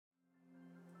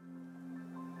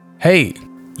Hey,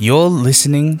 you're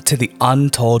listening to the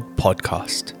Untold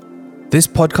Podcast. This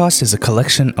podcast is a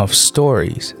collection of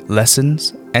stories,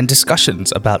 lessons, and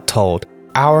discussions about Told,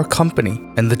 our company,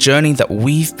 and the journey that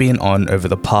we've been on over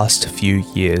the past few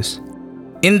years.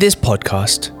 In this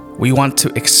podcast, we want to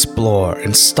explore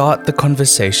and start the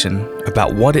conversation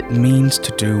about what it means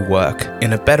to do work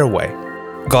in a better way,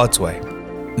 God's way.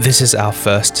 This is our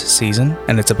first season,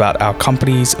 and it's about our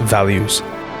company's values.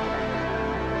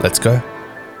 Let's go.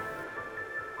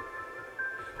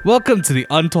 Welcome to the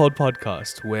Untold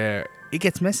Podcast, where it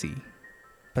gets messy,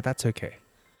 but that's okay.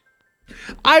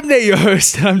 I'm Nate, your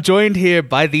host, and I'm joined here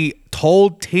by the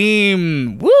Told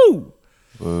team. Woo!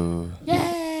 Woo.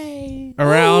 Yay!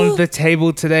 Around the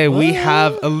table today, we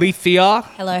have Alethea,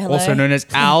 Hello. also known as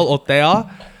Al or Thea.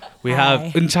 We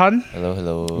have Unchan.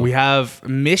 Hello. We have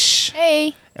Mish.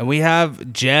 Hey! And we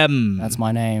have Jem. That's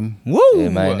my name. Woo! Say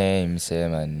my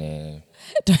name.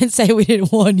 Don't say we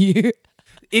didn't warn you.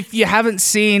 If you haven't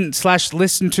seen /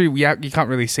 listened to, you can't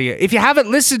really see it. If you haven't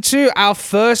listened to our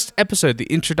first episode, the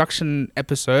introduction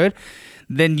episode,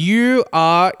 then you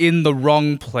are in the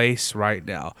wrong place right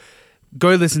now.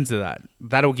 Go listen to that.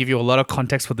 That'll give you a lot of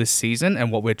context for this season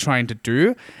and what we're trying to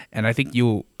do. And I think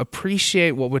you'll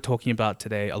appreciate what we're talking about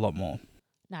today a lot more.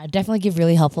 No, definitely give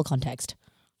really helpful context.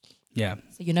 Yeah.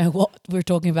 So you know what we're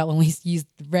talking about when we use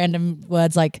random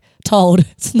words like told.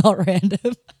 It's not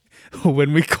random.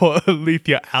 When we call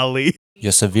Alethea Ali.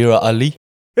 You're Savira Ali.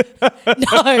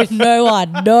 No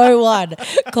one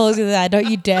calls you that. Don't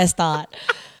you dare start.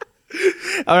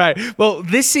 All right. Well,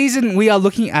 this season we are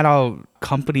looking at our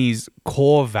company's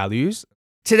core values.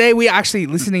 Today we are actually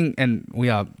listening and we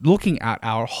are looking at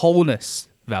our wholeness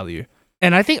value.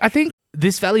 And I think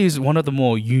this value is one of the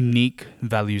more unique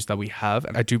values that we have.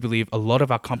 And I do believe a lot of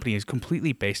our company is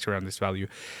completely based around this value.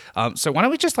 So why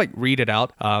don't we just read it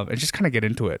out and just kind of get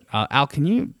into it. Al, can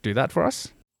you do that for us?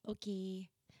 Okay.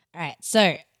 All right.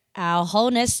 So our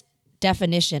wholeness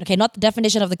definition, okay, not the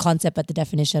definition of the concept, but the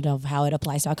definition of how it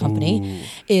applies to our company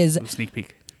is Sneak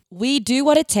peek. we do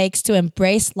what it takes to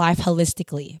embrace life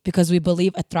holistically because we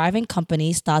believe a thriving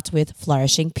company starts with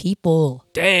flourishing people.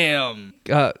 Damn.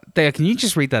 Thea, can you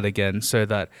just read that again so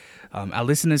that our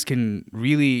listeners can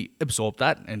really absorb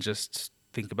that and just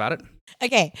think about it?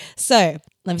 Okay, so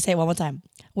let me say it one more time.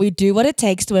 We do what it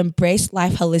takes to embrace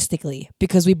life holistically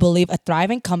because we believe a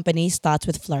thriving company starts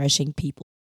with flourishing people.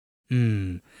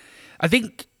 I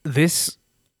think this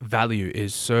value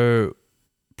is so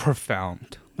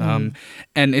profound.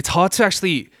 And it's hard to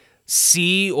actually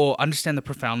see or understand the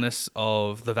profoundness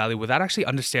of the value without actually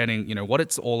understanding, what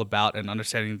it's all about and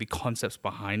understanding the concepts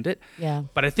behind it. Yeah.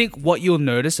 But I think what you'll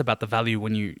notice about the value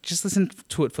when you just listen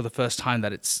to it for the first time,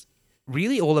 that it's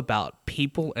really all about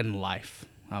people and life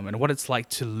and what it's like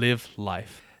to live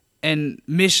life. And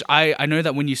Mish, I know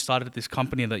that when you started this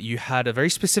company that you had a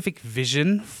very specific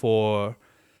vision for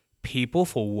people,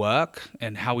 for work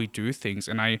and how we do things.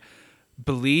 And I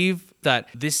believe that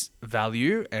this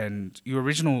value and your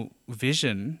original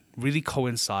vision really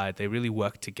coincide. They really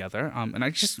work together. And I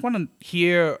just want to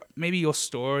hear maybe your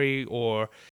story or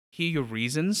hear your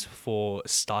reasons for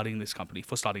starting this company,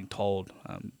 for starting Told,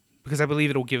 because I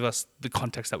believe it'll give us the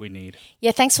context that we need.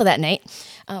 Yeah, thanks for that, Nate.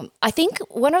 I think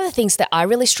one of the things that I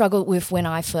really struggled with when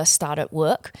I first started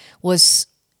work was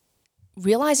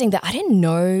realizing that I didn't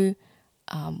know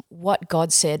what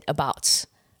God said about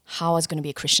how I was going to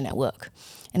be a Christian at work.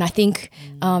 And I think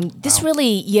this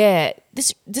really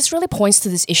points to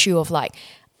this issue of I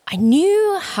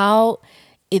knew how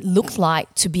it looked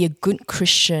like to be a good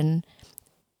Christian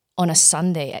on a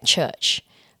Sunday at church,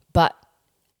 but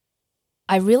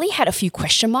I really had a few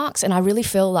question marks, and I really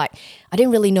feel like I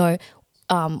didn't really know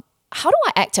how do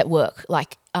I act at work,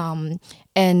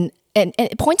 and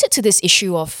it pointed to this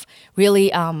issue of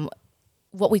really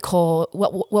what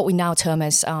we now term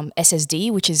as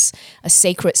SSD, which is a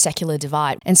sacred secular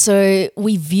divide. And so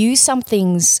we view some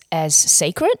things as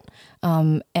sacred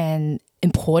and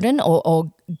important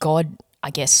or God, I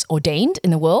guess, ordained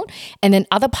in the world, and then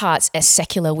other parts as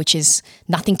secular, which is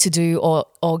nothing to do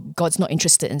or God's not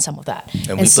interested in some of that.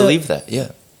 And we believe that,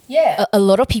 yeah. Yeah, a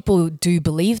lot of people do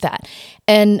believe that.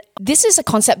 And this is a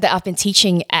concept that I've been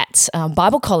teaching at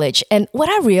Bible college. And what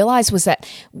I realized was that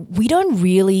we don't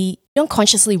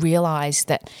consciously realize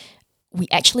that we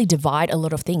actually divide a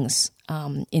lot of things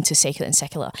into sacred and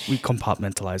secular. We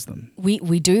compartmentalize them. We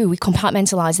do. We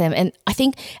compartmentalize them. And I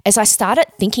think as I started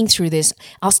thinking through this,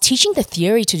 I was teaching the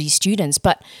theory to these students,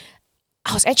 but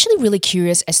I was actually really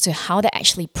curious as to how that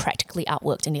actually practically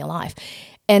outworked in their life.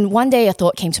 And one day a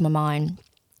thought came to my mind.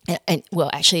 And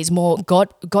actually it's more God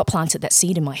planted that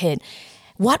seed in my head.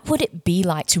 What would it be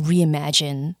like to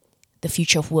reimagine the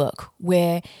future of work,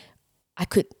 where I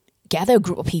could gather a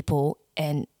group of people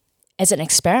and as an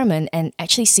experiment and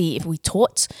actually see if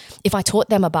I taught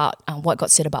them about what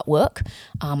God said about work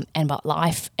and about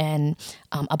life and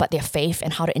about their faith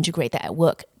and how to integrate that at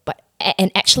work,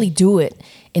 and actually do it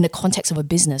in the context of a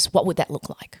business, what would that look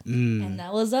like? And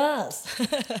that was us.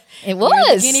 It We were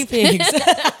the was guinea pigs.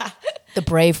 the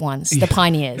brave ones, the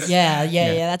pioneers. yeah.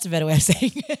 That's a better way of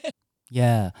saying it.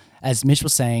 Yeah. As Mitch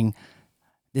was saying,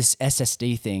 this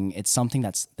SSD thing, it's something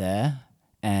that's there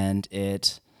and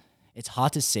it's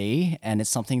hard to see, and it's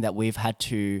something that we've had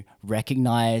to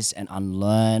recognize and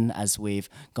unlearn as we've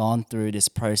gone through this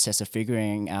process of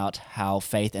figuring out how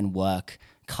faith and work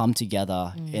come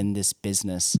together in this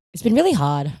business. It's been really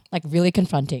hard, like really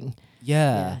confronting.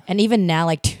 Yeah. And even now,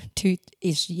 like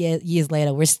two-ish years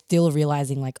later, we're still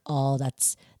realizing like, oh,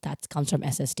 that comes from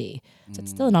SSD. So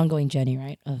it's still an ongoing journey,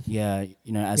 right? Of Yeah.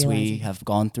 As we realizing. have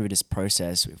gone through this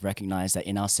process, we've recognized that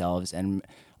in ourselves and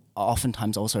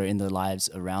oftentimes also in the lives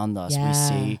around us, we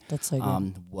see that's so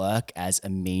good. work as a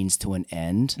means to an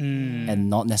end and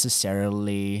not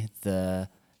necessarily the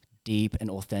deep and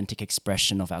authentic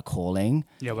expression of our calling.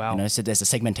 Yeah, wow. So there's a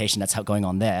segmentation that's going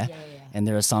on there. And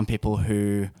there are some people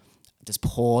who just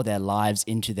pour their lives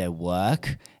into their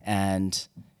work and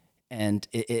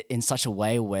it in such a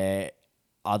way where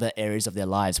other areas of their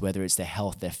lives, whether it's their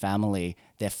health, their family,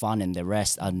 their fun and their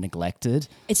rest, are neglected.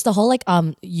 It's the whole like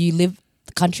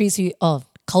cultures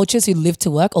who live to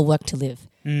work or work to live.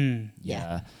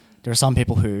 Yeah. There are some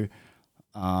people who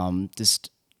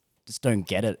just don't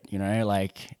get it,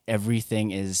 like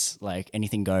everything is like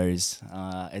anything goes.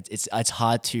 It's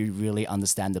hard to really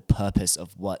understand the purpose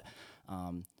of what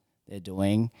they're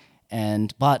doing.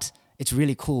 But it's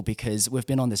really cool because we've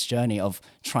been on this journey of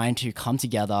trying to come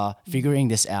together, figuring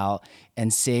this out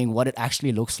and seeing what it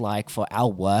actually looks like for our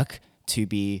work to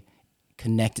be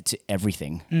connected to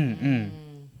everything.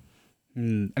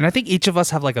 And I think each of us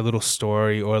have like a little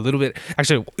story or a little bit.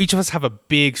 Actually, each of us have a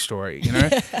big story,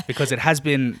 because it has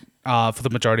been for the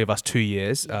majority of us 2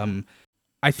 years.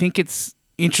 I think it's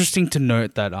interesting to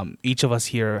note that each of us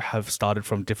here have started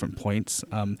from different points.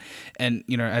 And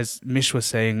as Mish was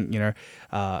saying,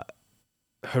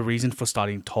 her reason for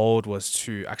starting Told was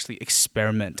to actually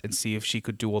experiment and see if she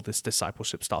could do all this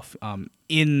discipleship stuff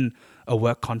in a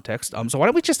work context. So why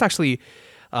don't we just actually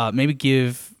maybe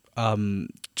give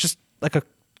just like a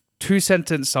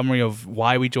 2-sentence summary of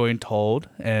why we joined Told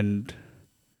and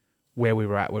where we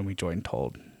were at when we joined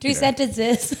Told. 2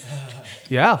 sentences.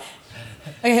 Yeah.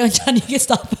 Okay, well, John, you can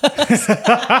stop first.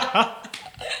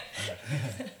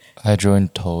 I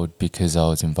joined Told because I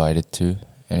was invited to,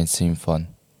 and it seemed fun.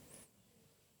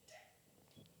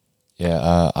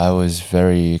 Yeah, I was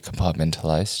very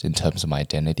compartmentalized in terms of my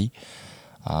identity,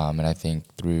 and I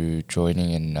think through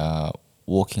joining and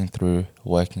working through a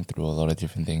lot of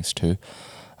different things too,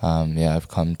 I've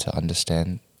come to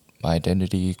understand my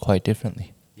identity quite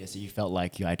differently. Yeah, so you felt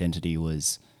like your identity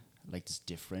was like just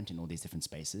different in all these different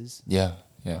spaces? Yeah.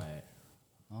 Right.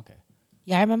 Okay.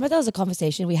 Yeah, I remember there was a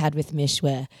conversation we had with Mish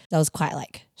where that was quite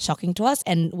like shocking to us,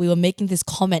 and we were making this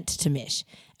comment to Mish.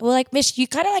 And we're like, Mish, you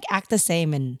kind of like act the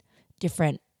same in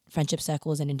different friendship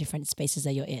circles and in different spaces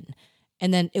that you're in.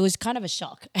 And then it was kind of a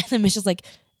shock. And then Mish was like,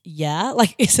 yeah,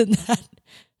 like isn't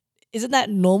that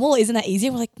normal? Isn't that easy?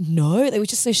 And we're like, no. It was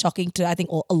just so shocking to I think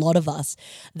a lot of us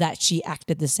that she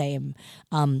acted the same.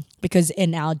 Because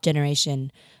in our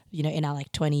generation, in our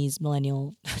like 20s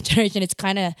millennial generation, it's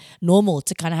kind of normal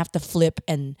to kind of have to flip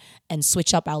and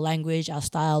switch up our language, our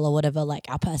style, or whatever, like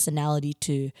our personality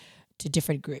to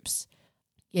different groups.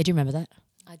 Yeah, do you remember that?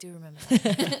 I do remember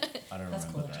that. I don't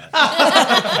remember that.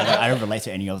 I don't relate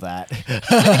to any of that.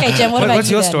 Okay, Jen, what about What's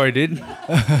you your then? story, dude?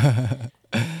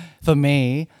 For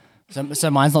me,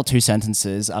 so mine's not 2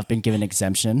 sentences. I've been given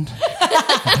exemption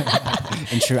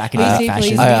in true academic Please,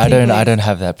 fashion. please. I don't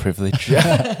have that privilege.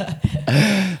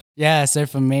 Yeah, so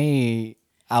for me,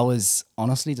 I was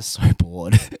honestly just so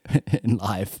bored in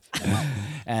life.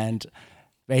 And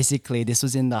basically, this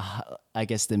was in the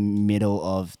middle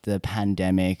of the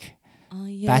pandemic. Oh,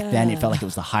 yeah. Back then, it felt like it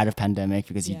was the height of pandemic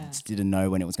because you Yeah. just didn't know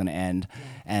when it was going to end.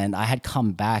 And I had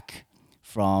come back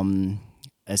from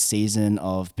a season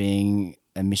of being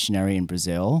a missionary in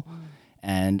Brazil.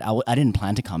 And I didn't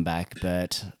plan to come back,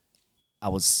 but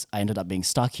I ended up being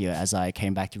stuck here as I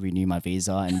came back to renew my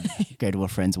visa and go to a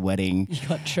friend's wedding. You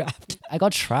got trapped. I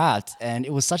got trapped, and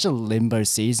it was such a limbo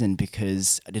season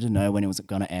because I didn't know when it was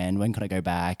going to end, when could I go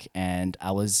back, and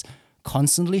I was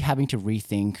constantly having to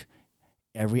rethink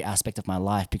every aspect of my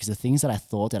life because the things that I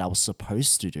thought that I was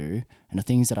supposed to do and the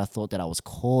things that I thought that I was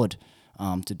called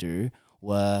to do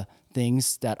were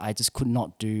things that I just could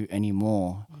not do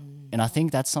anymore. And I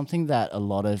think that's something that a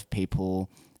lot of people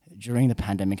during the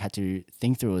pandemic had to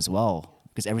think through as well,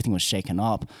 because everything was shaken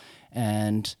up.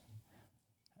 And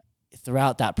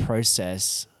throughout that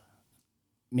process,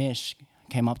 Mish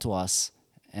came up to us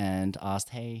and asked,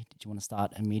 hey, did you want to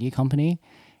start a media company?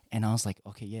 And I was like,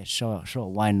 okay, yeah, sure,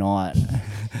 why not?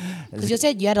 Because you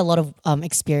said you had a lot of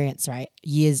experience, right?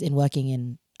 Years in working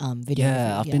in video.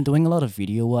 Yeah, I've been doing a lot of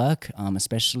video work,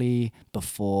 especially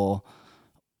before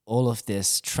all of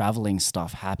this traveling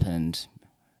stuff happened.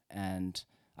 And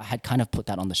I had kind of put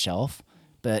that on the shelf.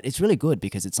 But it's really good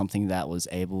because it's something that was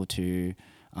able to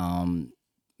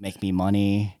make me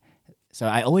money. So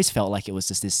I always felt like it was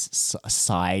just this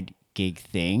side gig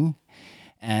thing.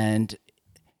 And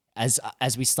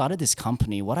as we started this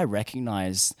company, what I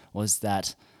recognized was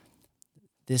that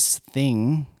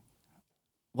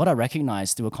what I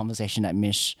recognized through a conversation that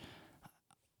Mish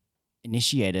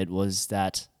initiated was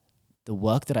that the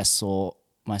work that I saw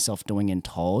myself doing in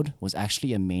Told was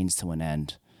actually a means to an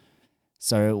end.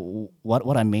 So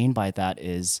what I mean by that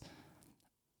is,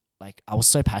 like, I was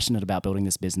so passionate about building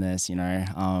this business,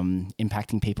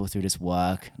 impacting people through this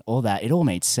work, all that. It all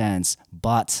made sense.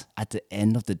 But at the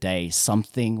end of the day,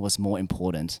 something was more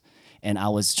important. And I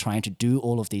was trying to do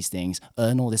all of these things,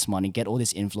 earn all this money, get all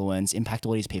this influence, impact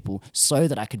all these people so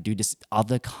that I could do this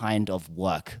other kind of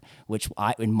work, which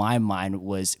in my mind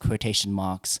was quotation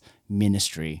marks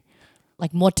ministry.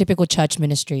 Like more typical church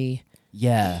ministry.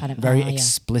 Yeah, Kind of, very yeah.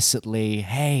 explicitly,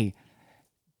 hey,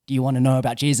 do you want to know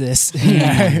about Jesus?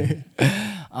 Yeah,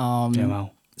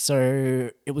 wow.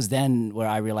 So it was then where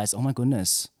I realized, oh my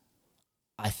goodness,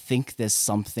 I think there's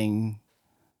something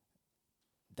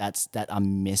that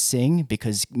I'm missing,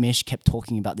 because Mish kept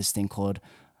talking about this thing called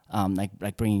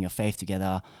like bringing your faith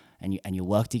together and you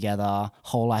work together,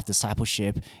 whole life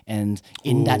discipleship. And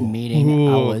in that meeting,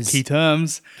 I was key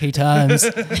terms. key terms.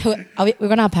 We're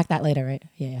going to unpack that later, right?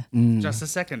 Yeah. Just a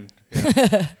second.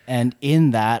 And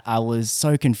in that, I was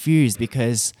so confused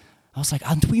because I was like,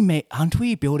 aren't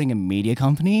we building a media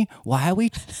company? Why are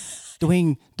we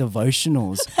doing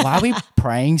devotionals? Why are we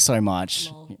praying so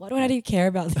much? Why do I need to care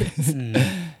about this?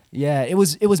 Yeah, it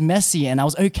was messy, and I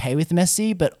was okay with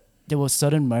messy, but there were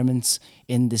certain moments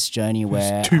in this journey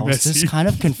where too I was messy. just kind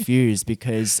of confused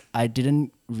because I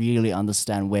didn't really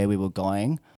understand where we were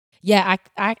going. Yeah,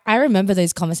 I remember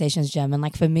those conversations, Jem. And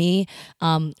like for me,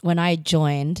 when I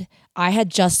joined, I had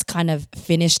just kind of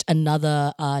finished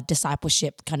another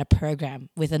discipleship kind of program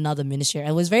with another ministry. And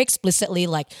it was very explicitly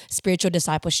like spiritual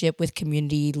discipleship with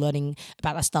community learning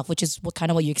about that stuff, which is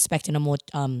what you expect in a more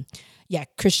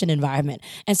Christian environment.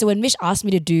 And so when Mish asked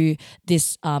me to do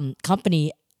this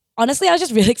company, honestly, I was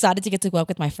just really excited to get to work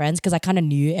with my friends because I kind of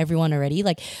knew everyone already.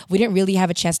 Like, we didn't really have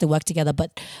a chance to work together,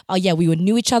 but we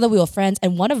knew each other. We were friends,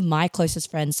 and one of my closest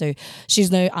friends, so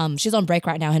she's on break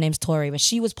right now. Her name's Tori, but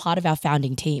she was part of our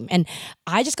founding team, and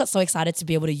I just got so excited to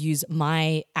be able to use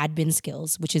my admin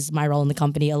skills, which is my role in the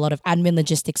company, a lot of admin,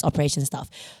 logistics, operation stuff,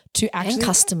 to actually And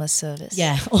customer service.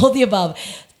 Yeah, all the above.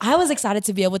 I was excited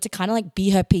to be able to kind of like be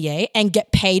her PA and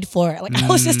get paid for it. Like I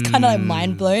was just kind of like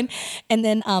mind blown. And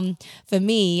then for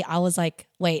me, I was like,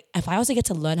 wait, if I also get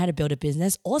to learn how to build a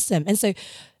business, awesome. And so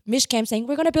Mish came saying,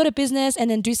 we're going to build a business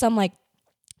and then do some like,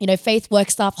 faith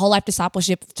work stuff, whole life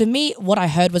discipleship. To me, what I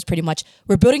heard was pretty much,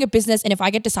 we're building a business, and if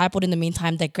I get discipled in the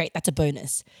meantime, they're great. That's a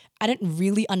bonus. I didn't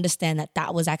really understand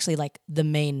that was actually like the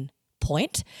main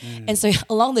point. And so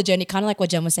along the journey, kind of like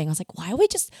what Jen was saying, I was like, why are we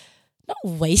just not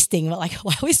wasting, but like,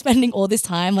 why are we spending all this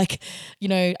time, like,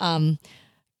 kind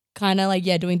of like,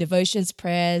 doing devotions,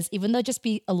 prayers, even though just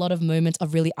be a lot of moments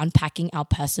of really unpacking our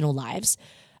personal lives,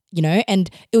 and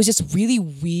it was just really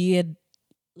weird,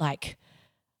 like,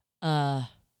 and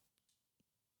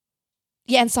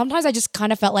sometimes I just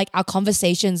kind of felt like our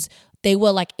conversations, they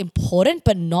were like important,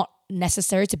 but not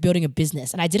necessary to building a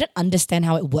business. And I didn't understand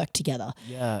how it worked together.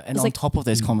 Yeah, and on like- top of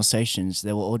those conversations,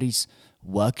 there were all these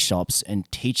workshops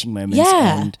and teaching moments.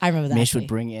 Yeah, and I remember that Mish would actually.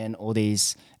 bring in all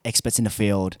these experts in the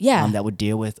field that would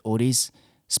deal with all these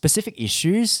specific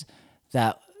issues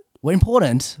that were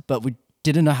important, but we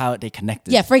didn't know how they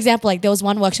connected. Yeah, for example, like there was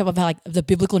one workshop about like the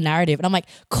biblical narrative, and I'm like,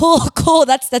 cool,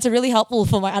 that's really helpful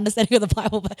for my understanding of the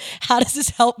Bible. But how does this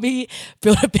help me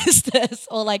build a business?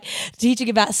 Or like teaching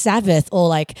about Sabbath, or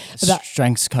like about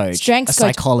strengths coach, strengths a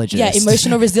coach, psychologist. yeah,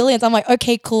 emotional resilience. I'm like,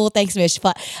 okay, cool, thanks, Mish.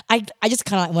 But I just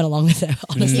kind of like went along with it,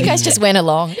 honestly. You guys just went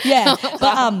along. Yeah,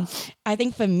 but I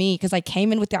think for me, because I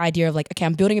came in with the idea of like, okay,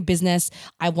 I'm building a business.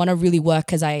 I want to really work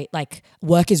because I like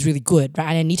work is really good, right?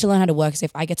 And I need to learn how to work. So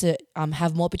if I get to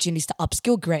have more opportunities to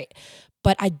upskill, great.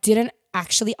 But I didn't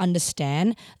actually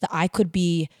understand that I could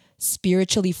be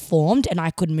spiritually formed and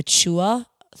I could mature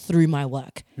through my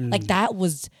work. Like that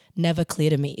was never clear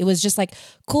to me. It was just like,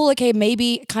 cool, okay,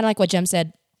 maybe kind of like what Jem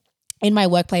said, in my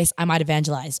workplace, I might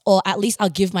evangelize, or at least I'll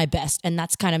give my best. And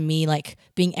that's kind of me like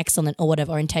being excellent or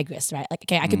whatever, or integrous, right? Like,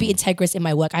 okay, I could be integrous in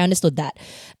my work. I understood that.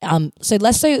 So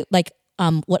less so like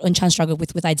what Unchan struggled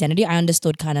with identity, I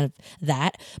understood kind of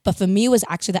that. But for me, it was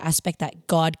actually the aspect that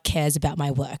God cares about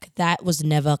my work. That was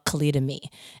never clear to me.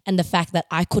 And the fact that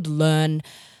I could learn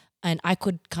and I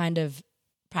could kind of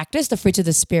practice the fruits of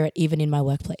the Spirit even in my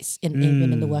workplace,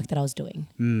 even in the work that I was doing.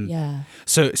 Yeah.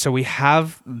 So we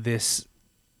have this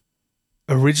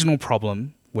original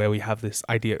problem where we have this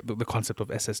idea, the concept of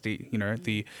SSD, you know,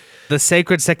 the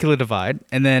sacred secular divide,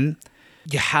 and then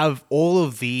you have all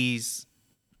of these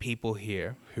people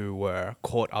here who were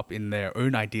caught up in their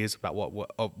own ideas about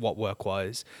what work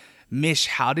was. Mish,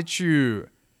 how did you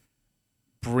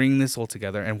bring this all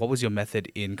together, and what was your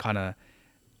method in kind of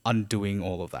undoing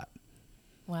all of that?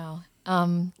 Wow.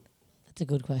 That's a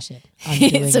good question.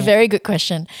 It's a very good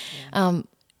question.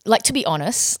 Like, to be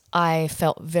honest, I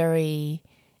felt it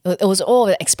was all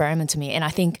an experiment to me. And I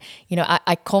think, you know,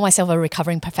 I call myself a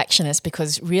recovering perfectionist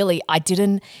because really I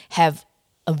didn't have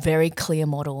a very clear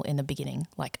model in the beginning.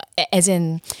 Like, as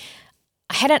in,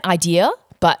 I had an idea,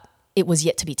 but it was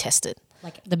yet to be tested.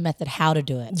 Like the method, how to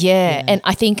do it. Yeah. And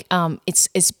I think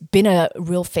it's been a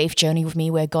real faith journey with me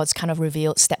where God's kind of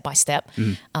revealed step by step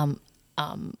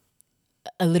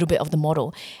a little bit of the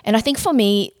model. And I think for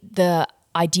me, the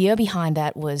idea behind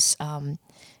that was,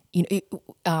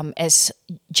 as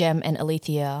Jem and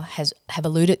Alethea have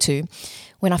alluded to,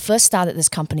 when I first started this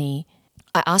company,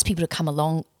 I asked people to come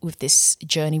along with this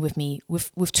journey with me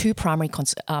with two primary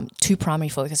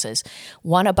focuses.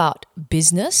 One about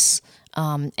business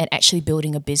and actually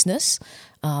building a business,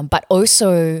 but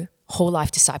also whole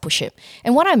life discipleship.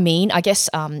 And what I mean, I guess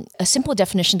a simple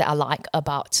definition that I like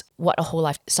about what a whole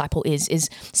life disciple is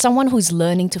someone who's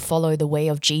learning to follow the way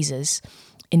of Jesus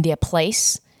in their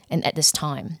place and at this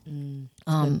time.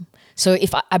 So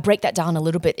if I break that down a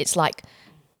little bit, it's like,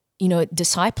 you know,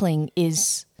 discipling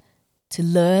is to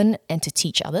learn and to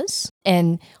teach others.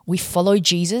 And we follow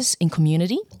Jesus in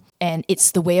community. And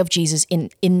it's the way of Jesus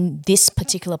in this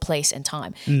particular place and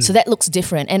time. So that looks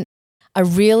different. And I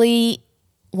really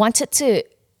wanted to,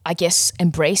 I guess,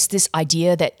 embrace this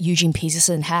idea that Eugene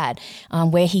Peterson had,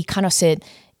 where he kind of said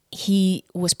he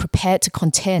was prepared to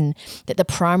contend that the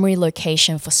primary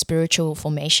location for spiritual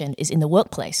formation is in the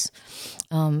workplace.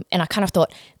 And I kind of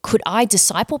thought, could I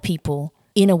disciple people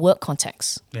in a work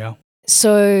context? Yeah.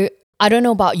 So I don't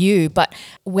know about you, but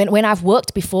when I've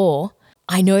worked before,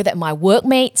 I know that my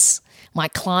workmates, my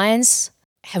clients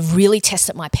have really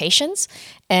tested my patience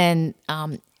and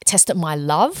tested my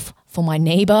love for my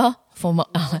neighbor, for my,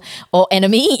 or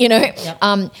enemy, you know. Yep.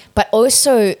 But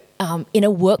also in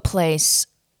a workplace,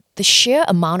 the sheer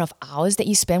amount of hours that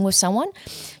you spend with someone,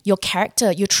 your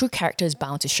true character is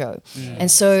bound to show.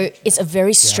 And so it's a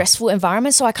very stressful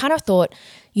environment. So I kind of thought,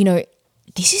 you know,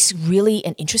 this is really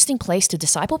an interesting place to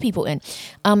disciple people in.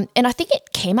 And I think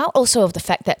it came out also of the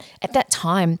fact that at that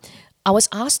time, I was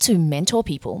asked to mentor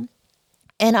people.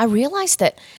 And I realized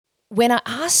that when I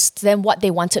asked them what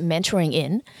they wanted mentoring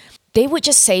in, they would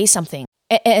just say something.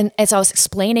 And as I was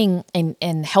explaining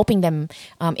and helping them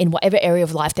in whatever area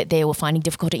of life that they were finding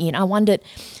difficulty in, I wondered,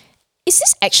 is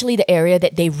this actually the area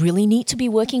that they really need to be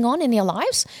working on in their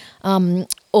lives?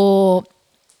 Or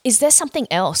is there something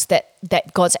else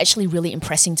that God's actually really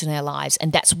impressing to their lives,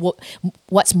 and that's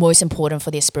what's most important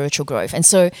for their spiritual growth? And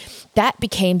so that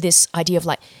became this idea of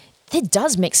like, it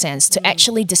does make sense to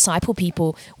actually disciple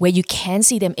people where you can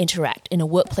see them interact in a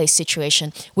workplace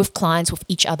situation with clients, with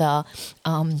each other.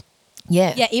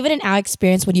 Yeah, even in our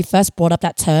experience, when you first brought up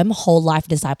that term, whole life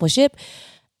discipleship,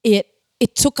 it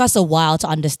took us a while to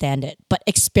understand it. But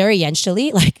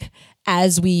experientially, like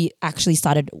as we actually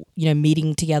started, you know,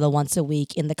 meeting together once a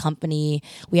week in the company,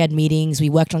 we had meetings, we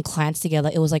worked on clients together.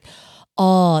 It was like,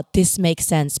 oh, this makes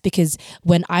sense, because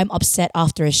when I'm upset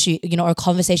after a shoot, you know, or a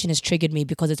conversation has triggered me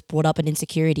because it's brought up an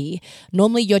insecurity,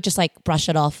 normally you're just like, brush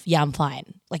it off. Yeah, I'm fine.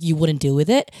 Like you wouldn't deal with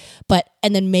it.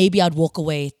 And then maybe I'd walk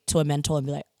away to a mentor and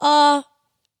be like,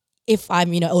 if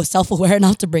I'm, you know, self-aware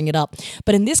enough to bring it up.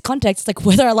 But in this context, like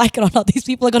whether I like it or not, these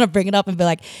people are going to bring it up and be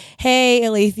like, hey,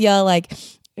 Alethea, like,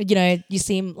 you know, you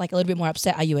seem like a little bit more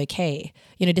upset. Are you okay?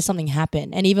 You know, did something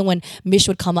happen? And even when Mish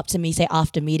would come up to me, say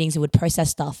after meetings, and would process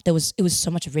stuff, it was so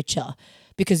much richer,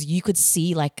 because you could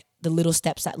see like the little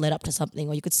steps that led up to something,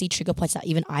 or you could see trigger points that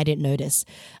even I didn't notice.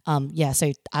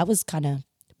 So I was kind of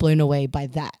blown away by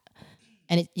that.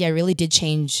 And it really did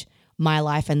change my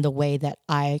life and the way that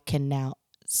I can now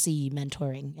see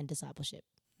mentoring and discipleship.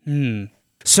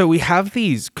 So we have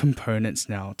these components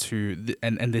now to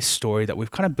and this story that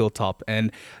we've kind of built up,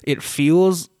 and it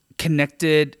feels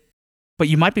connected. But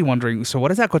you might be wondering, so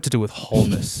what has that got to do with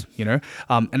wholeness?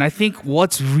 And I think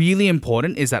what's really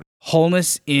important is that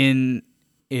wholeness in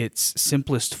its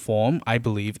simplest form, I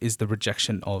believe, is the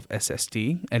rejection of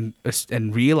SSD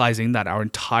and realizing that our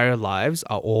entire lives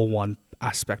are all one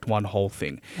aspect, one whole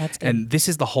thing. That's good. And this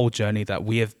is the whole journey that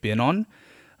we have been on,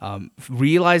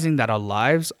 realizing that our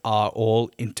lives are all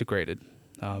integrated.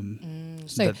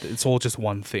 So- That it's all just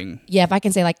one thing. Yeah, if I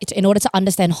can say, like, in order to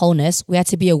understand wholeness, we had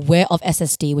to be aware of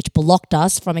SSD, which blocked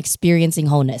us from experiencing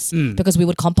wholeness because we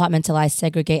would compartmentalize,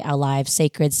 segregate our lives,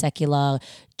 sacred, secular,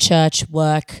 church,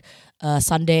 work,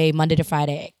 Sunday, Monday to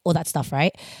Friday, all that stuff,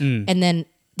 right? And then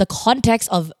the context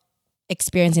of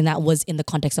experiencing that was in the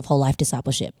context of whole life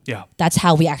discipleship. Yeah. That's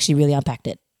how we actually really unpacked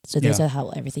it. So those Yeah. are how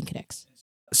everything connects.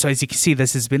 So as you can see,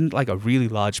 this has been like a really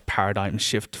large paradigm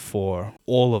shift for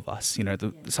all of us,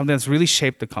 something that's really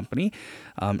shaped the company.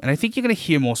 And I think you're going to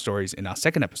hear more stories in our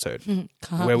second episode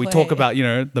Can't where we talk wait. about,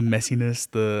 the messiness,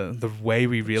 the way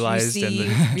we realized and Juicy,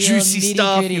 the real juicy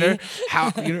stuff,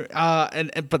 nitty-gritty. how,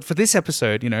 but for this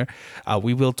episode,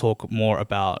 we will talk more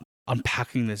about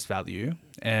unpacking this value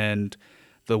and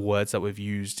the words that we've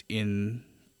used in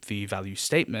the value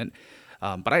statement.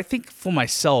 But I think for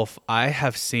myself, I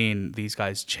have seen these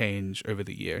guys change over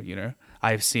the year.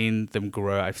 I've seen them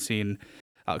grow. I've seen,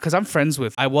 because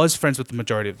I was friends with the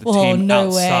majority of the Oh, team no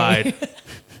outside. way.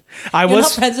 I You're not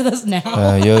was, friends with us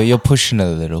now. You're pushing a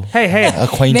little. hey,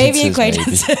 Acquaintances, Maybe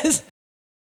acquaintances.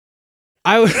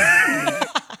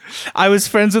 I was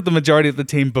friends with the majority of the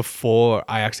team before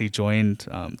I actually joined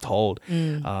Told.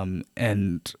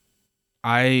 And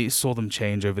I saw them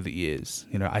change over the years.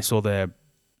 I saw their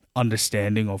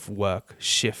understanding of work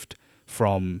shift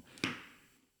from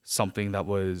something that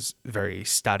was very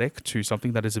static to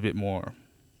something that is a bit more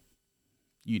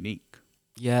unique.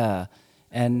 Yeah.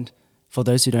 And for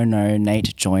those who don't know,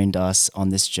 Nate joined us on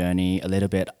this journey a little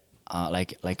bit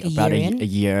like about year in? a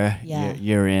year, Yeah.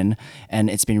 year in. And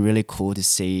it's been really cool to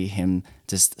see him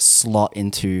just slot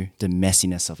into the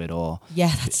messiness of it all.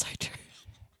 Yeah, that's so true.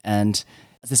 And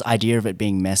this idea of it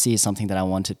being messy is something that I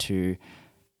wanted to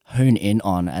hone in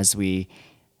on as we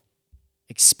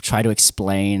try to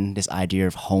explain this idea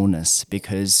of wholeness,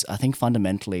 because I think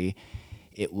fundamentally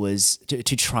it was to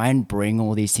try and bring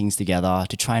all these things together,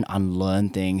 to try and unlearn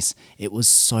things. It was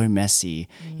so messy.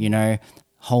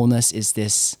 Wholeness is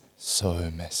this. So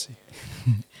messy.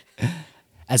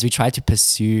 As we tried to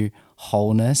pursue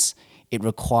wholeness, it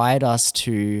required us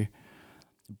to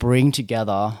bring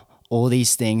together all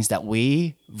these things that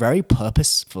we very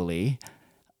purposefully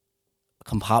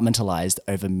compartmentalized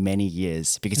over many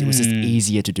years because it was just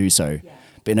easier to do so. Yeah.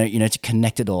 But to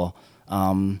connect it all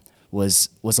was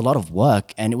a lot of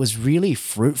work, and it was really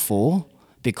fruitful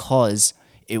because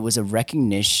it was a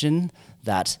recognition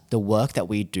that the work that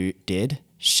we did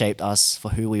shaped us for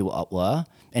who we were,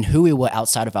 and who we were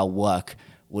outside of our work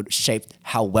would shape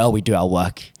how well we do our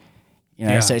work.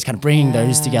 So it's kind of bringing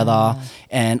those together.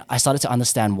 And I started to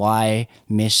understand why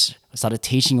Mish started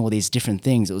teaching all these different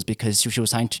things. It was because she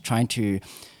was trying to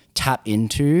tap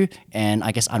into and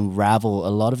I guess unravel a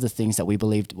lot of the things that we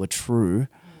believed were true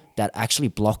that actually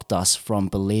blocked us from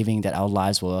believing that our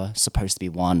lives were supposed to be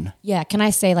one. Yeah, can I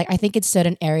say, like, I think it's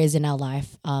certain areas in our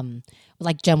life,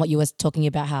 like Jen, what you were talking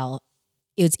about, how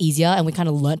it was easier and we kind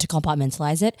of learned to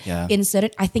compartmentalize it. Yeah. In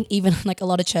certain, I think even like a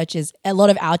lot of churches, a lot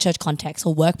of our church contexts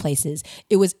or workplaces,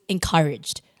 it was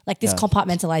encouraged. Like this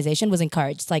compartmentalization was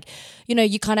encouraged. It's like,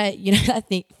 you kind of, I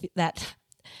think that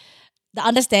the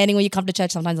understanding when you come to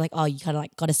church sometimes like, oh, you kind of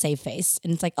like got a save face.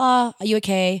 And it's like, oh, are you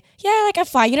okay? Yeah, like I'm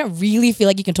fine. You don't really feel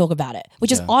like you can talk about it,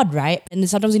 which is odd, right? And then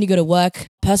sometimes when you go to work,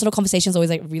 personal conversations always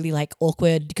like really like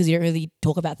awkward because you don't really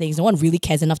talk about things. No one really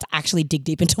cares enough to actually dig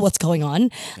deep into what's going on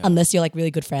unless you're like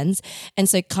really good friends. And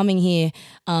so coming here,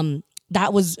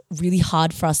 that was really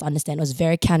hard for us to understand. It was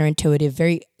very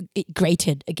counterintuitive, it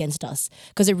grated against us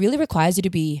because it really requires you to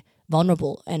be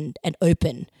vulnerable and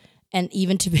open. And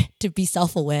even to be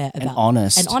self-aware about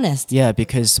and honest. Yeah,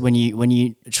 because when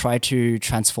you try to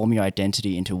transform your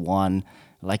identity into one,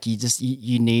 like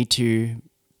you need to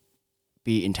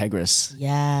be integrous.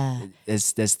 Yeah.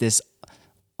 There's this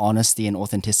honesty and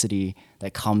authenticity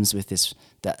that comes with this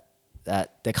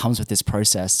that comes with this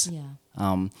process.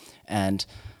 Yeah. And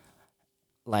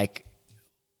like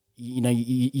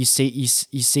you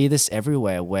see this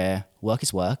everywhere where work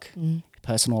is work,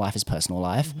 personal life is personal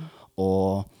life,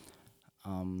 or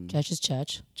Church is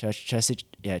church.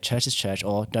 church is church,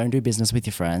 or don't do business with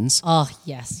your friends, Oh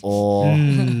yes. or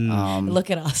Look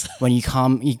at us. when you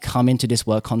come into this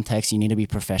work context, you need to be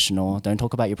professional. Don't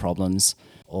talk about your problems,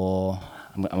 or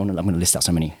I'm going to list out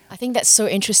so many. I think that's so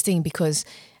interesting because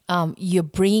you're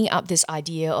bringing up this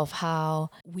idea of how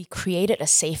we created a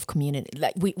safe community.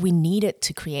 Like we needed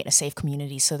to create a safe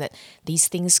community so that these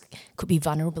things could be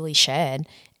vulnerably shared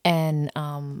and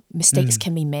mistakes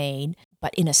can be made,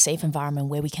 but in a safe environment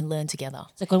where we can learn together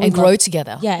Like when we and grow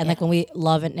together. Yeah, and like when we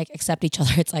love and like, accept each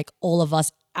other, it's like all of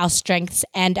us, our strengths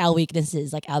and our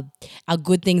weaknesses, like our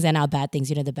good things and our bad things,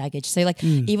 the baggage. So like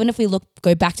even if we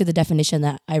go back to the definition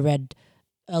that I read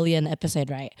earlier in the episode,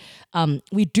 right?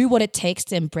 We do what it takes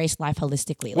to embrace life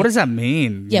holistically. What does that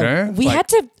mean? Yeah,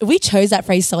 we chose that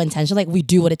phrase so intentionally. Like we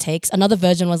do what it takes. Another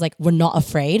version was like we're not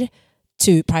afraid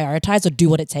to prioritize or do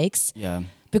what it takes. Yeah.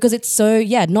 Because it's so,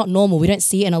 not normal. We don't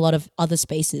see it in a lot of other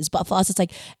spaces. But for us, it's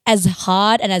like as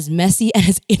hard and as messy and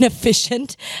as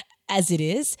inefficient as it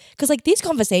is. Because like these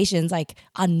conversations like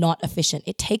are not efficient.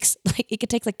 It could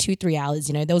take like 2-3 hours,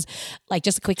 There was like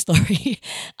just a quick story.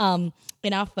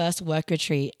 In our first work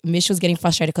retreat, Mish was getting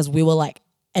frustrated because we were like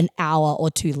an hour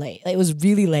or 2 late. Like, it was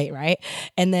really late, right?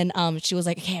 And then she was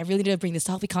like, okay, I really need to bring this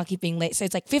up. We can't keep being late. So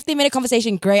it's like 15-minute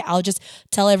conversation. Great. I'll just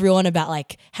tell everyone about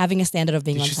like having a standard of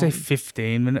being Did on she time. say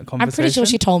 15-minute conversation? I'm pretty sure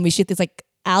she told me. She's like,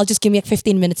 I'll just give me like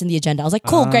 15 minutes in the agenda. I was like,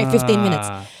 cool, great, 15 minutes.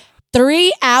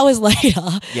 3 hours later,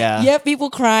 Yeah. you have people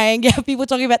crying, you have people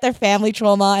talking about their family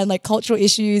trauma and like cultural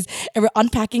issues, and we're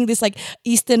unpacking this like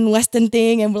Eastern Western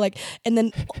thing, and we're like, and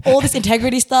then all this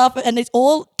integrity stuff, and it's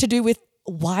all to do with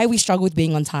why we struggle with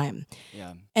being on time.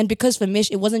 Yeah. And because for Mish,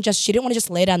 it wasn't just, she didn't want to just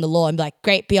lay down the law and be like,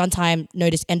 great, be on time,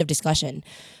 notice, end of discussion.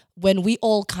 When we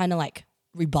all kind of like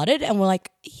rebutted and we're like,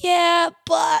 yeah,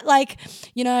 but like,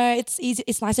 it's easy,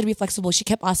 it's nicer to be flexible. She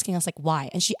kept asking us like why,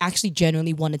 and she actually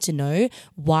genuinely wanted to know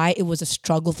why it was a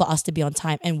struggle for us to be on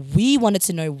time, and we wanted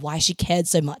to know why she cared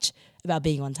so much about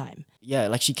being on time. Yeah,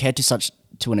 like she cared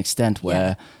to an extent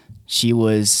where she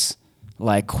was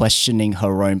like questioning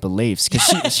her own beliefs,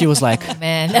 because she was like,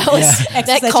 Man, that was that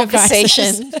Existential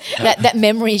conversation. that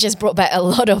memory just flood back a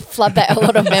lot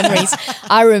of memories.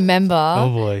 I remember. Oh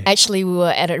boy. Actually, we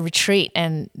were at a retreat,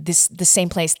 and the same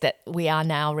place that we are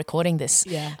now recording this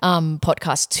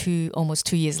podcast almost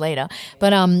 2 years later.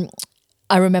 But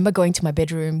I remember going to my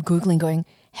bedroom, Googling, going,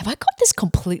 have I got this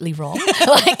completely wrong?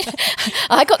 Like,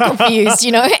 I got confused,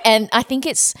 And I think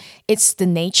it's the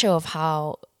nature of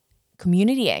how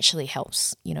community actually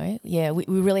helps, we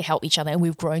really help each other, and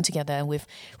we've grown together, and we've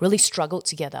really struggled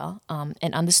together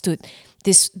and understood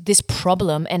this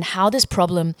problem and how this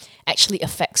problem actually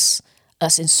affects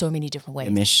us in so many different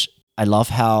ways. Mish, I love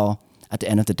how at the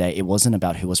end of the day, it wasn't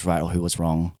about who was right or who was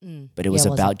wrong, but it was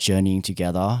about journeying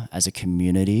together as a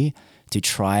community to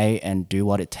try and do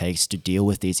what it takes to deal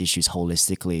with these issues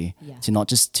holistically, to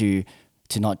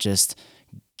not just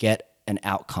get an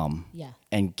outcome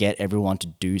and get everyone to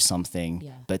do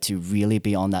something, but to really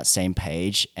be on that same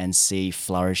page and see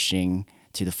flourishing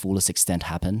to the fullest extent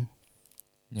happen.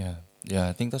 Yeah,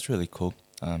 I think that's really cool,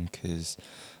 because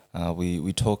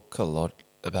we talk a lot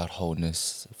about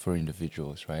wholeness for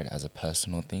individuals, right, as a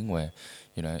personal thing where,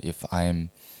 if I'm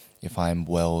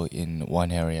well in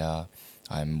one area,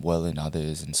 I'm well in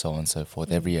others, and so on and so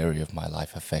forth. Every area of my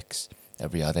life affects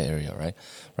every other area, right?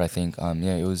 But I think,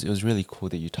 it was really cool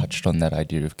that you touched on that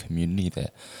idea of community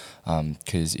there,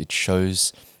 because it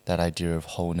shows that idea of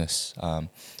wholeness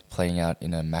playing out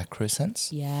in a macro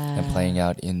sense, and playing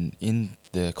out in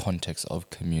the context of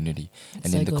community,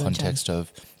 and in the context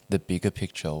of the bigger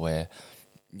picture where,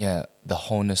 the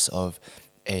wholeness of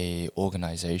a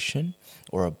organization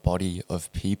or a body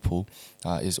of people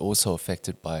is also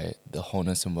affected by the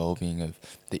wholeness and well-being of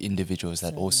the individuals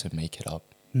that also make it up.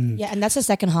 Yeah, and that's the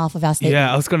second half of our statement.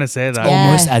 Yeah, I was gonna say that.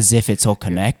 Almost as if it's all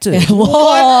connected.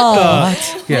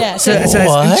 What? Yeah. So as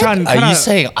Inchan Are you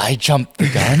saying I jumped the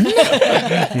gun?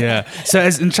 Yeah. So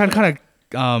as Inchan kind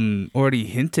of already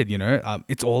hinted,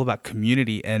 it's all about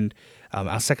community, and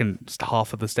our second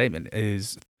half of the statement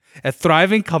is a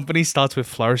thriving company starts with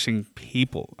flourishing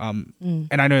people.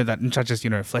 And I know that Inchan just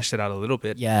fleshed it out a little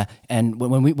bit. Yeah, and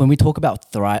when we talk about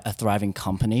a thriving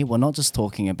company, we're not just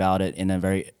talking about it in a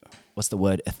very, what's the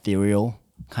word, ethereal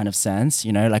kind of sense,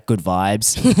 like good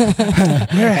vibes.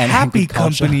 We're a happy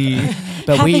company.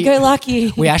 But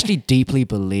Happy-go-lucky. we actually deeply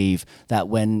believe that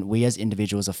when we as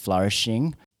individuals are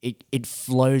flourishing, it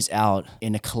flows out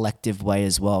in a collective way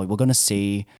as well. We're going to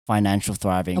see financial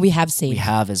thriving. We have seen. We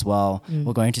have as well.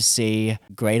 We're going to see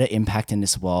greater impact in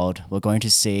this world. We're going to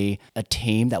see a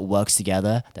team that works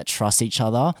together, that trusts each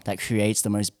other, that creates the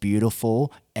most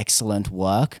beautiful, excellent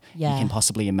work you Yeah. can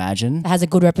possibly imagine. That has a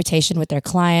good reputation with their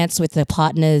clients, with their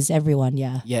partners, everyone.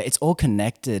 Yeah. Yeah, it's all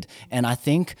connected. And I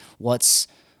think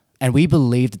and we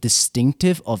believe the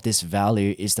distinctive of this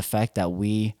value is the fact that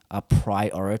we are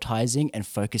prioritizing and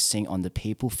focusing on the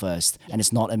people first. And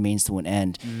it's not a means to an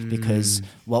end. Because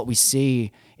what we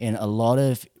see in a lot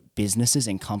of businesses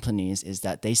and companies is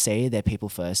that they say they're people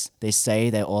first. They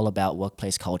say they're all about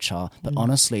workplace culture. But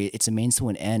honestly, it's a means to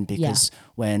an end, because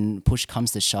when push comes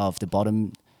to shove, the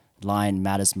bottom line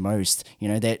matters most.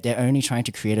 They're only trying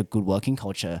to create a good working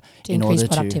culture To in increase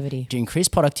order productivity. to increase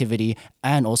productivity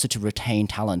and also to retain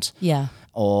talent. Yeah.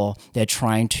 Or they're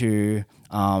trying to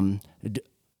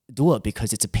do it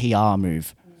because it's a PR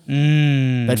move.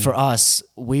 But for us,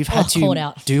 we've had called to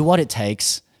out. do what it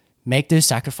takes, make those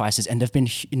sacrifices, and there've been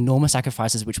enormous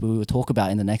sacrifices, which we will talk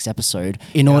about in the next episode,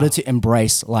 in order to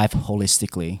embrace life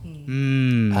holistically.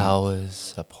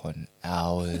 Hours upon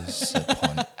hours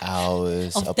upon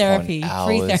hours Of upon therapy, free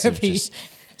hours therapy. of just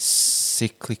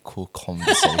cyclical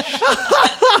conversation.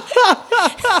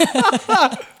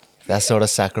 That sort of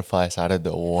sacrifice, I don't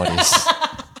know what is.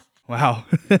 Wow.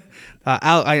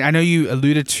 Al, I know you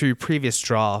alluded to previous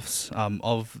drafts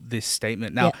of this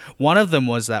statement. Now, Yeah. one of them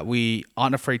was that we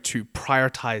aren't afraid to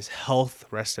prioritize health,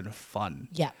 rest, and fun.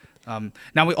 Yeah.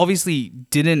 Now, we obviously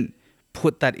didn't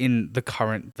put that in the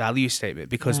current value statement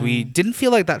because we didn't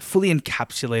feel like that fully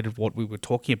encapsulated what we were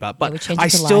talking about. But we changed I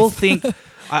it to still life. think,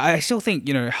 I still think,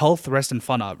 health, rest, and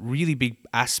fun are really big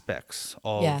aspects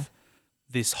of Yeah.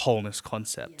 this wholeness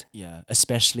concept. Yeah,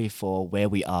 especially for where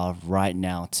we are right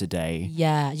now today.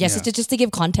 Yeah. Yes. Yeah. So just to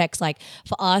give context, like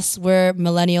for us, we're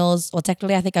millennials. Well,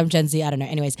 technically, I think I'm Gen Z. I don't know.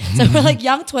 Anyways, so we're like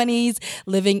young 20s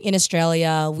living in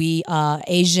Australia. We are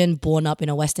Asian, born up in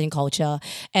a Western culture.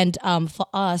 And for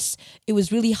us, it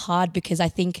was really hard because I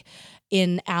think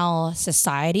in our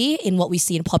society, in what we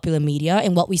see in popular media,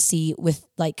 in what we see with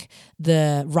like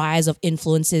the rise of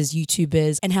influencers,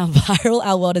 YouTubers, and how viral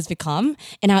our world has become,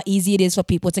 and how easy it is for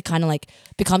people to kind of like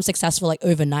become successful like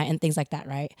overnight and things like that,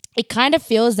 right? It kind of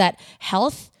feels that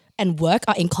health and work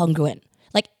are incongruent.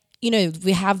 Like,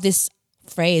 we have this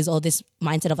phrase or this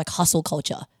mindset of like hustle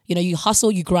culture. You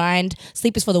hustle, you grind,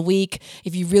 sleep is for the weak.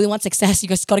 If you really want success, you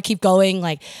just got to keep going.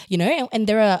 And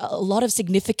there are a lot of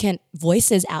significant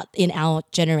voices out in our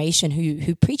generation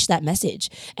who preach that message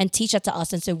and teach that to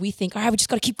us. And so we think, all right, we just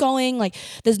got to keep going. Like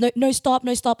there's no stop.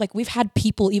 Like we've had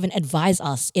people even advise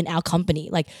us in our company.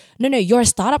 Like, no, you're a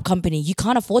startup company. You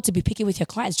can't afford to be picky with your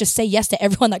clients. Just say yes to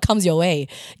everyone that comes your way.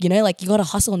 Like you got to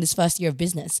hustle in this first year of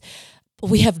business.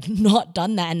 We have not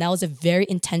done that, and that was a very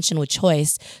intentional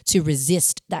choice to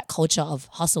resist that culture of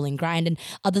hustle and grind and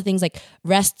other things like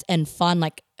rest and fun.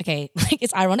 Like, okay, like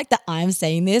it's ironic that I'm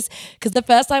saying this because the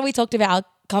first time we talked about our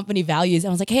company values, I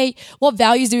was like, hey, what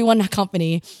values do we want in our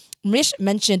company? Mish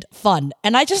mentioned fun,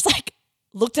 and I just like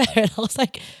looked at her and I was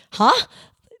like, huh?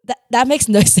 That makes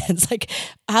no sense. Like,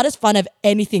 how does fun have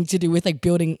anything to do with like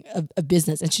building a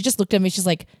business? And she just looked at me, she's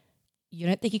like, you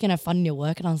don't think you can have fun in your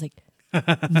work? And I was like,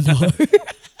 no.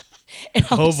 And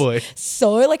I was boy.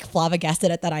 so like flabbergasted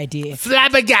at that idea.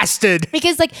 Flabbergasted!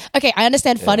 Because like, okay, I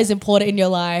understand fun is important in your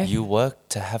life. You work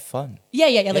to have fun. Yeah.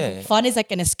 Like Yeah. fun is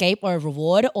like an escape or a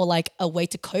reward or like a way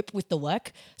to cope with the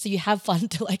work. So you have fun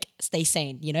to like stay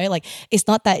sane, Like it's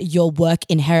not that your work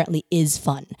inherently is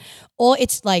fun. Or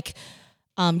it's like,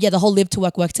 the whole live to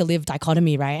work to live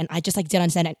dichotomy, right? And I just like didn't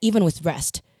understand it. Even with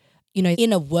rest, in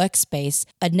a workspace,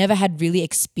 I'd never had really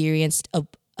experienced a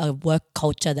work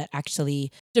culture that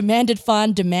actually demanded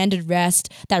fun, demanded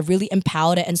rest, that really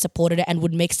empowered it and supported it and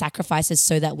would make sacrifices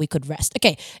so that we could rest.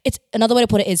 Okay, it's another way to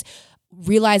put it is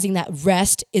realizing that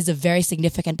rest is a very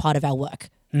significant part of our work.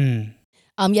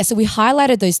 So we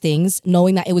highlighted those things,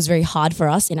 knowing that it was very hard for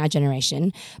us in our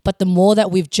generation. But the more that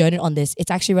we've journeyed on this,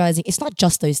 it's actually realizing it's not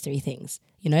just those three things.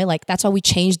 Like that's why we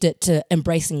changed it to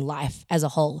embracing life as a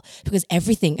whole, because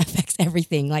everything affects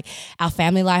everything. Like our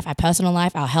family life, our personal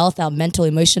life, our health, our mental,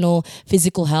 emotional,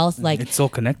 physical health. Like It's all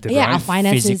connected, yeah, right? our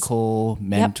finances. Physical,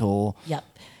 mental, Yep.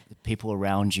 the people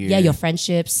around you. Yeah, your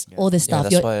friendships, all this Yeah,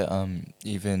 stuff. that's why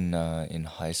even in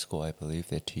high school, I believe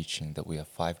they're teaching that we have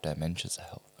 5 dimensions of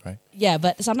health, right? Yeah,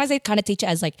 but sometimes they kind of teach it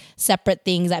as like separate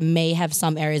things that may have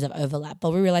some areas of overlap.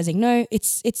 But we're realizing no,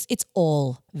 it's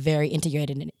all very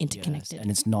integrated and interconnected. Yes,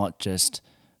 and it's not just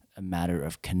a matter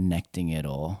of connecting it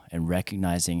all and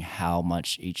recognizing how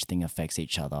much each thing affects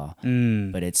each other,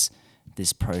 but it's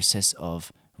this process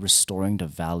of restoring the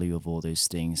value of all those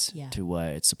things Yeah. to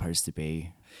where it's supposed to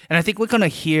be. And I think we're going to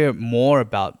hear more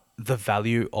about the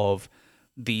value of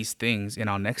these things in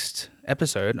our next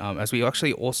episode, as we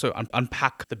actually also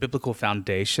unpack the biblical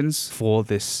foundations for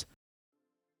this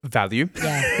value.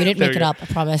 Yeah, we didn't There make we it go. up, I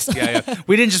promise. Yeah.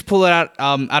 We didn't just pull it out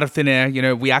of thin air. You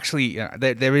know, we actually,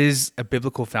 there is a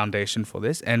biblical foundation for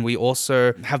this. And we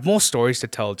also have more stories to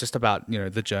tell just about,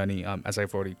 the journey, as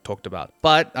I've already talked about.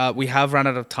 But we have run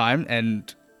out of time,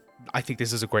 and I think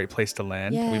this is a great place to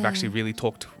land. Yeah. We've actually really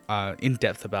talked in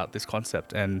depth about this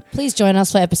concept. And Please join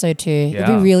us for episode 2. It'll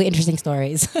Yeah. be really interesting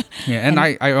stories. yeah, and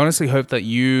I honestly hope that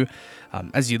you,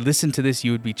 as you listen to this,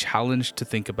 you would be challenged to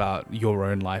think about your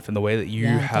own life and the way that you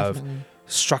Yeah, have definitely.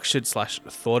 structured /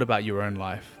 thought about your own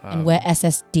life. And where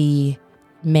SSD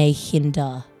may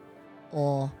hinder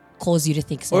or cause you to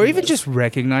think so. or even just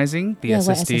recognizing the Yeah,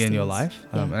 what SSD in your SSD is. life.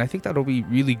 Yeah. And I think that'll be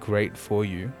really great for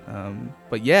you.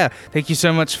 But yeah, thank you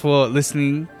so much for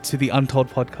listening to the Untold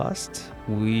podcast.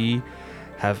 We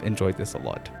have enjoyed this a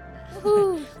lot.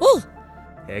 Ooh.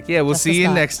 Heck yeah, we'll Just the see you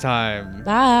start. next time.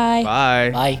 Bye.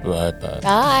 Bye. Bye. Right, but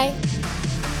Bye.